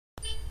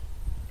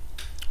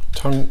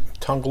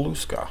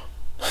Tunguska.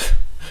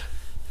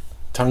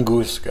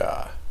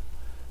 Tunguska.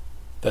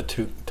 The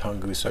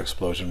Tunguska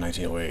explosion in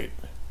 1908.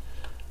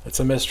 It's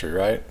a mystery,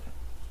 right?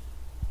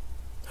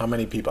 How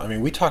many people... I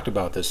mean, we talked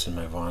about this in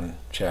my Vaughn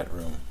chat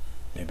room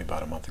maybe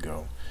about a month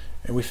ago,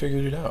 and we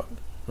figured it out,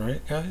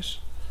 right, guys?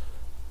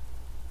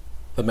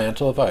 The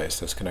mantle of ice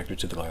that's connected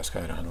to the glass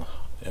sky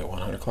at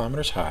 100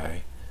 kilometers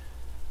high,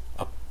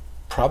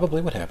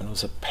 probably what happened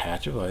was a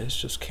patch of ice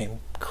just came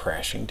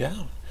crashing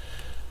down.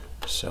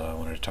 So I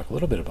wanted to talk a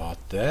little bit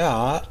about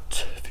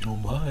that, if you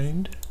don't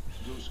mind.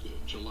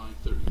 July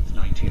 30th,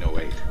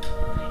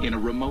 1908. In a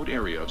remote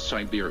area of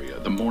Siberia,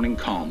 the morning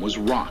calm was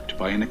rocked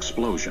by an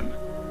explosion.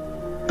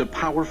 The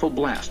powerful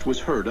blast was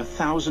heard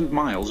 1,000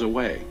 miles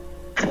away.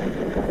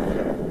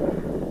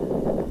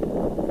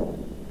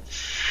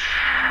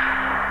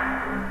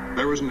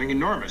 There was an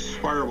enormous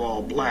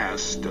fireball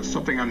blast,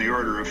 something on the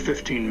order of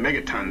 15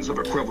 megatons of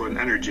equivalent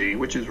energy,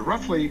 which is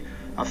roughly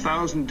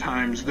 1,000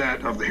 times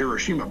that of the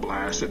Hiroshima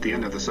blast at the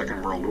end of the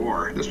Second World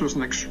War. This was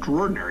an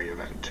extraordinary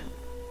event.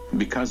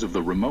 Because of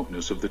the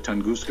remoteness of the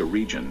Tunguska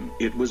region,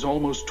 it was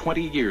almost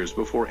 20 years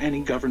before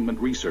any government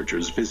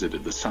researchers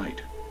visited the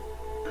site.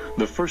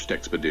 The first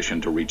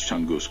expedition to reach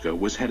Tunguska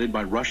was headed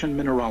by Russian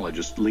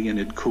mineralogist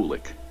Leonid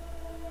Kulik.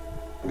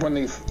 When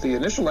the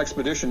initial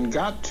expedition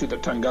got to the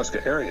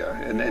Tunguska area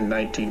in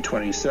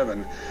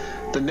 1927,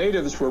 the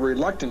natives were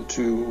reluctant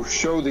to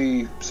show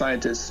the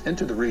scientists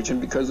into the region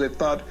because they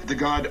thought the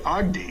god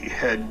Agdi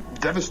had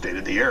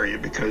devastated the area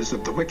because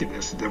of the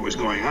wickedness that was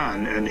going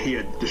on, and he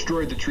had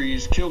destroyed the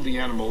trees, killed the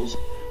animals.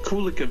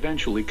 Kulik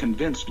eventually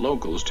convinced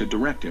locals to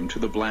direct him to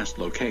the blast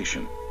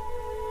location.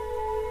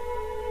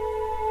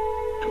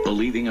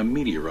 Believing a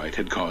meteorite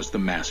had caused the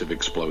massive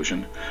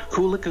explosion,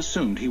 Kulik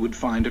assumed he would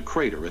find a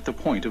crater at the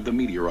point of the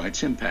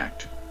meteorite's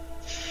impact.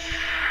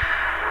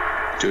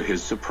 To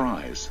his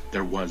surprise,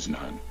 there was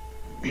none.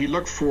 He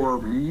looked for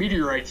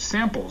meteorite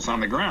samples on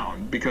the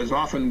ground because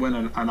often when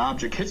an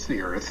object hits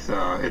the Earth,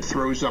 it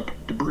throws up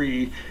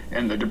debris,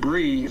 and the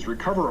debris is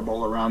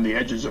recoverable around the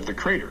edges of the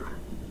crater.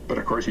 But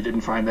of course he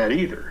didn't find that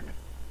either.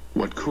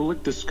 What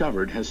Kulik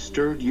discovered has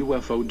stirred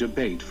UFO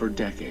debate for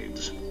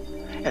decades.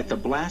 At the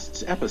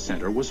blast's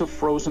epicenter was a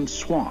frozen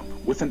swamp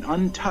with an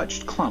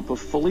untouched clump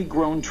of fully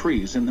grown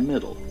trees in the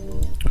middle.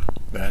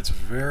 That's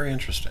very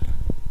interesting.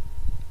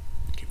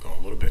 Keep going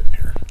a little bit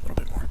here, a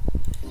little bit more.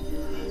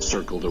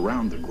 Circled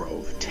around the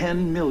grove,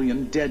 10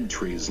 million dead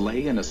trees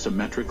lay in a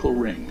symmetrical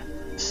ring,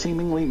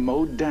 seemingly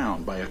mowed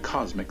down by a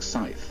cosmic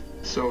scythe.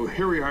 So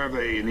here we have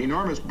an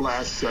enormous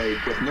blast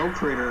site with no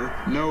crater,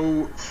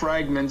 no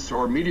fragments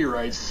or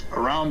meteorites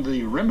around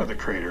the rim of the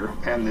crater,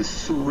 and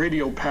this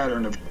radial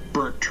pattern of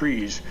burnt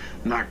trees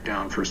knocked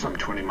down for some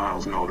 20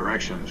 miles in all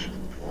directions.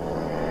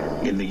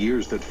 In the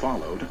years that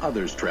followed,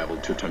 others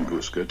traveled to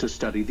Tunguska to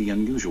study the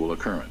unusual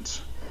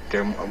occurrence.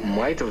 There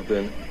might have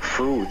been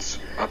fruits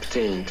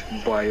obtained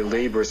by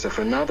labors of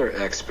another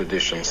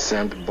expedition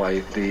sent by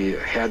the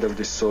head of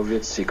the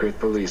Soviet secret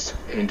police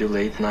in the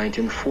late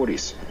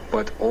 1940s.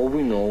 But all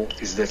we know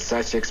is that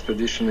such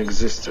expedition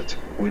existed.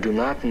 We do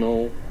not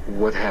know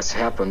what has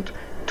happened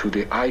to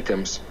the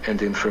items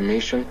and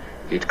information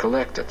it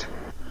collected.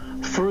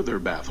 Further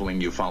baffling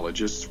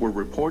ufologists were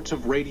reports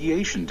of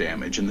radiation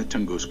damage in the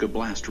Tunguska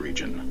blast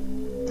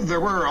region.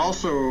 There were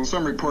also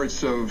some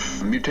reports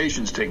of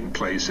mutations taking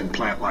place in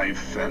plant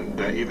life, and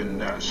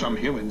even some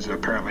humans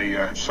apparently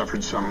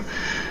suffered some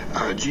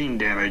gene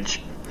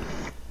damage.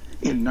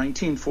 In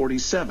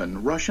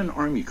 1947, Russian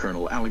Army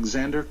Colonel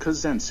Alexander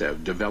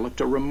Kazantsev developed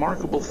a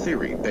remarkable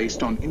theory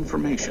based on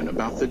information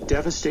about the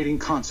devastating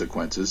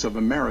consequences of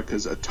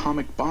America's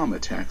atomic bomb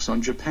attacks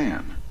on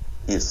Japan.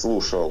 He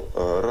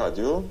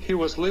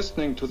was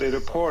listening to the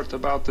report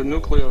about the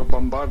nuclear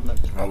bombardment.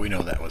 Well, we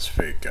know that was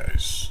fake,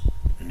 guys.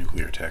 A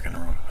nuclear attack in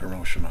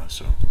Hiroshima,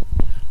 so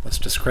let's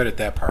discredit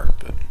that part,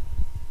 but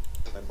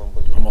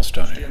almost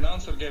done The here.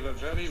 announcer gave a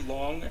very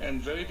long and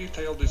very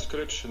detailed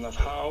description of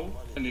how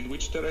and in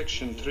which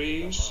direction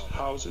trees,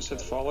 houses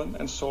had fallen,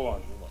 and so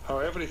on. How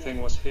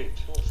everything was hit.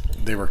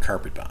 They were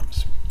carpet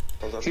bombs.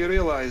 He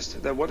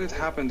realized that what had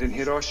happened in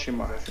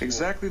Hiroshima,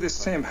 exactly the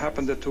same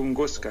happened at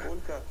Tunguska,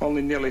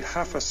 only nearly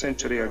half a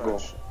century ago.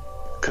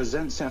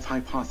 Kazantsev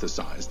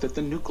hypothesized that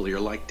the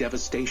nuclear-like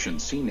devastation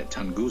seen at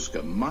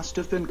Tunguska must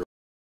have been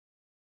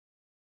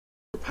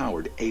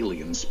powered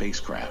alien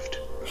spacecraft.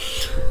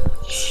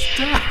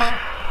 Stop!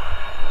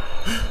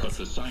 But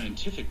the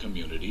scientific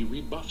community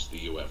rebuffs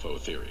the UFO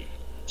theory.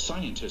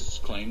 Scientists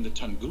claim the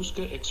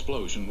Tunguska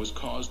explosion was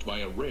caused by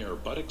a rare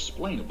but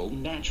explainable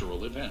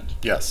natural event.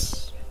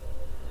 Yes.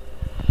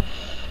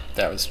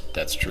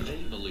 That's true. They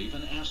believe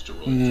an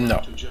asteroid No.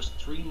 dropped to just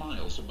 3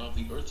 miles above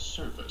the Earth's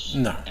surface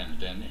No. and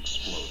then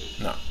exploded.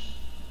 No.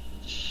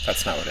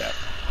 That's not what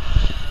happened.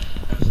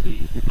 As the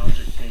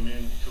object came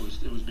in,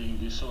 it was being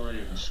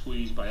decelerated and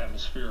squeezed by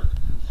atmospheric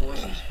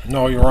forces.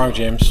 No, you're wrong,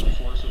 James. The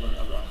force of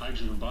a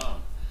hydrogen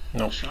bomb.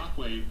 No. The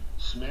shockwave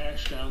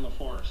smashed down the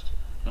forest,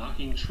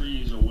 knocking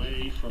trees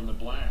away from the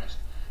blast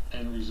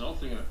and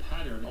resulting in a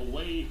pattern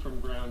away from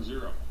ground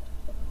zero.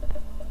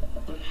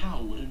 But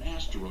how would an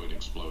asteroid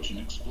explosion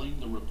explain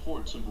the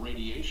reports of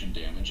radiation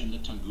damage in the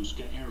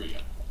Tunguska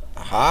area?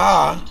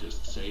 Aha!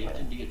 Scientists say it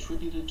can be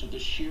attributed to the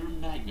sheer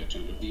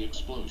magnitude of the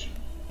explosion.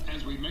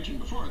 As we mentioned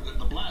before,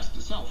 the blast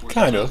itself was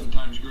Kind of. 1,000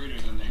 times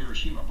greater than the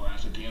Hiroshima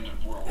blast at the end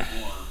of World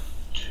War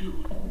II.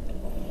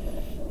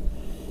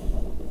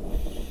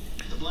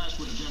 The blast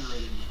would have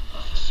generated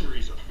a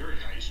series of very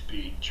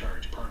high-speed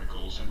charged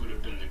particles and would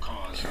have been the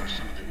cause of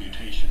some of the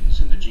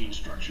mutations in the gene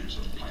structures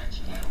of plants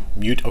and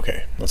animals.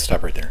 Okay, let's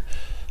stop right there.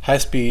 High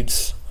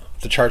speeds,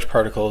 the charged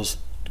particles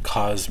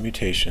cause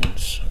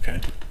mutations.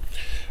 Okay.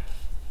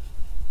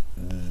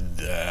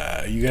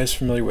 Are you guys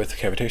familiar with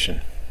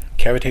cavitation?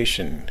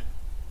 Cavitation.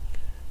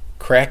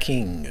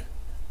 Cracking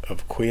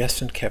of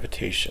quiescent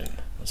cavitation.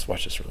 Let's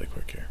watch this really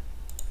quick here.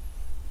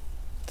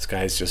 This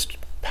guy's just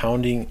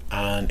pounding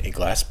on a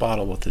glass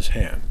bottle with his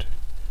hand.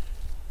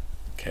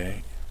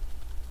 Okay.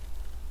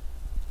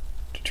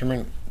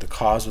 Determine the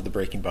cause of the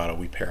breaking bottle.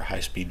 We pair a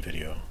high-speed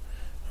video.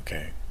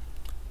 Okay.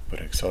 Put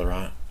an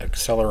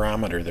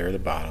accelerometer there at the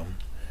bottom.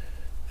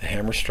 The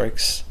hammer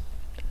strikes.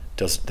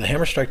 The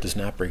hammer strike does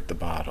not break the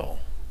bottle.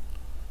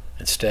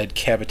 Instead,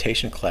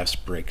 cavitation collapse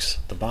breaks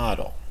the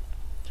bottle.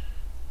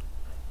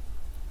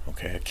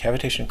 Okay, a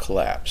cavitation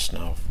collapse.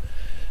 Now,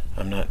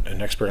 I'm not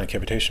an expert on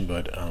cavitation,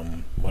 but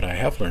what I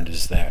have learned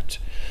is that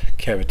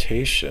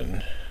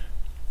cavitation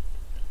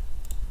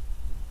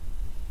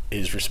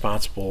is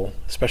responsible,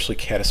 especially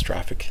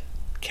catastrophic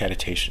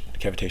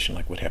cavitation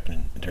like what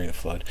happened during the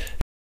flood,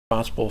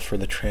 responsible for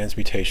the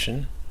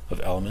transmutation of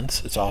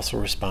elements. It's also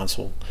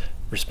responsible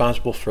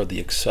for the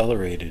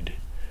accelerated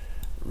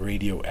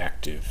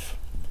radioactive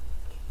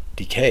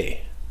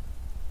decay.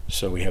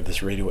 So we have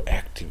this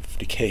radioactive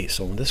decay.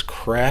 So when this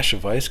crash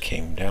of ice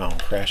came down,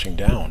 crashing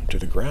down to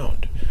the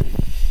ground,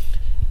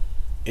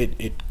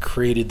 it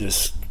created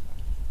this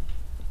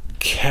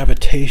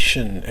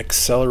cavitation,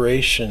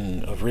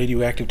 acceleration of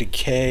radioactive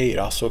decay. It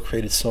also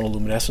created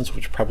sonoluminescence,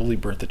 which probably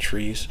burnt the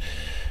trees.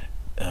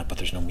 But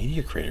there's no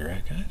meteor crater,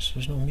 right, guys?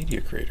 There's no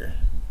meteor crater.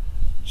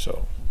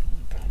 So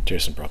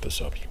Jason brought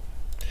this up. He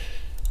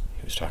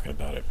was talking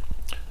about it.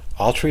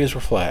 All trees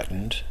were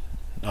flattened.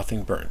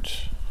 Nothing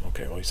burnt.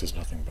 Okay, well, he says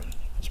nothing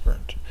was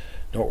burnt.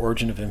 No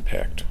origin of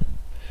impact.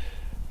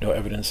 No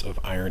evidence of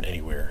iron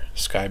anywhere.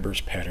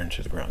 Skyburst pattern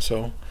to the ground.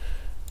 So,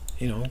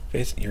 you know,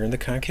 you're in the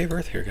concave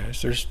Earth here,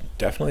 guys. There's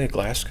definitely a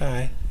glass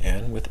sky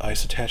and with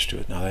ice attached to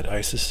it. Now, that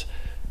ice is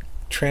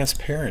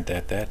transparent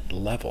at that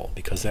level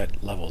because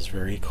that level is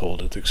very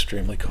cold. It's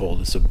extremely cold.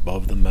 It's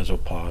above the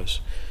mesopause.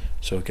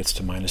 So it gets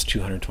to minus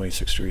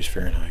 226 degrees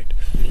Fahrenheit.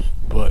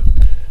 But,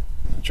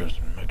 just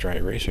my dry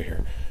eraser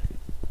here.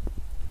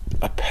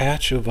 A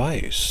patch of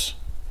ice,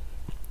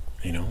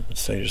 you know,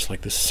 let's say just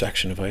like this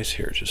section of ice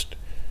here, just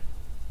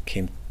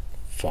came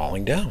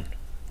falling down,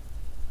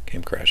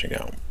 came crashing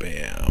down,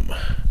 bam.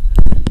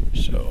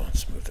 So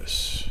let's move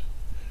this.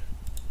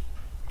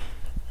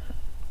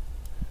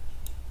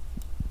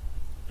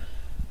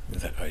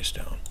 Move that ice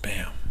down,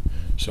 bam.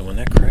 So when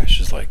that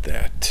crashes like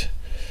that,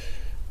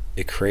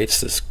 it creates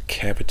this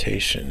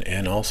cavitation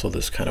and also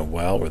this kind of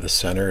well where the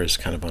center is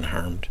kind of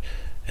unharmed,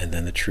 and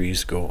then the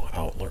trees go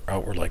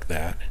outward like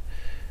that.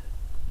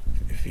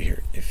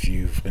 If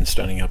you've been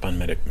studying up on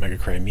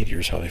megacry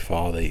meteors, how they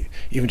fall,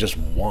 even just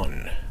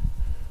one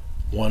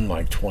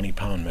like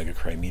 20-pound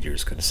megacry meteor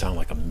is going to sound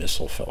like a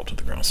missile fell to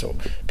the ground. So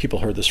people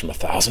heard this from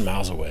 1,000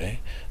 miles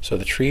away. So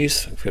the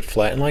trees get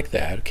flattened like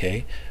that.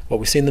 Okay, what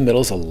we see in the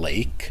middle is a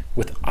lake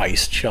with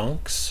ice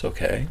chunks.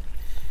 Okay,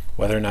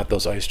 whether or not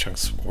those ice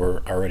chunks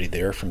were already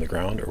there from the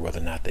ground or whether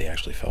or not they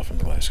actually fell from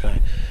the glass sky.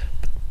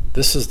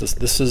 This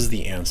is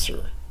the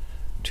answer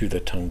to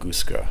the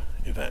Tunguska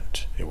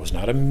event. It was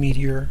not a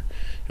meteor.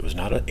 It was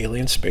not an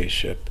alien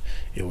spaceship.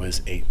 It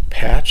was a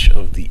patch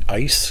of the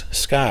ice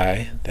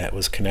sky that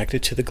was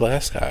connected to the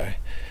glass sky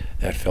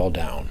that fell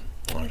down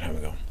a long time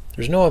ago.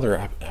 There's no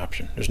other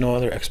option. There's no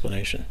other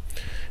explanation.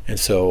 And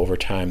so over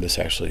time, this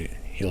actually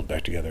healed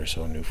back together,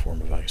 so a new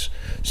form of ice.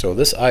 So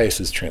this ice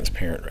is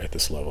transparent right at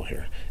this level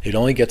here. It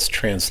only gets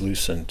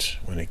translucent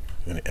when it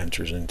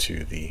enters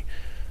into the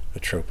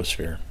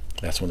troposphere.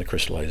 That's when the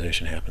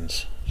crystallization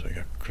happens. So you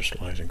got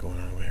crystallizing going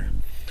on over here.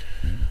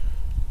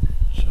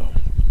 So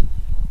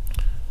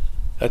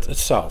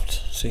it's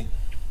solved. See,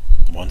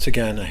 once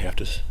again, I have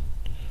to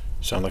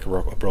sound like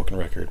a broken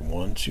record.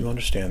 Once you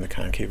understand the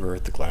concave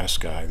Earth, the glass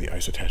sky, the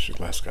ice attached to the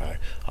glass sky,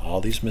 all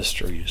these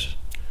mysteries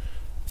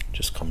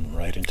just come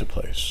right into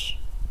place.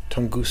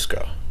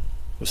 Tunguska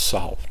was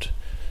solved.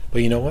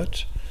 But you know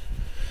what?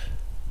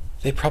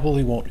 They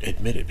probably won't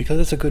admit it because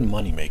it's a good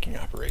money-making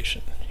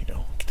operation. You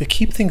know, to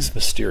keep things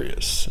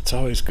mysterious, it's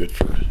always good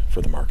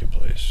for the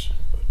marketplace.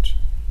 But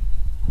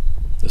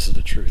this is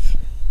the truth.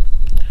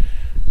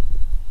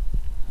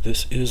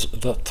 This is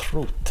the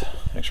truth.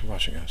 Thanks for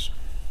watching, guys.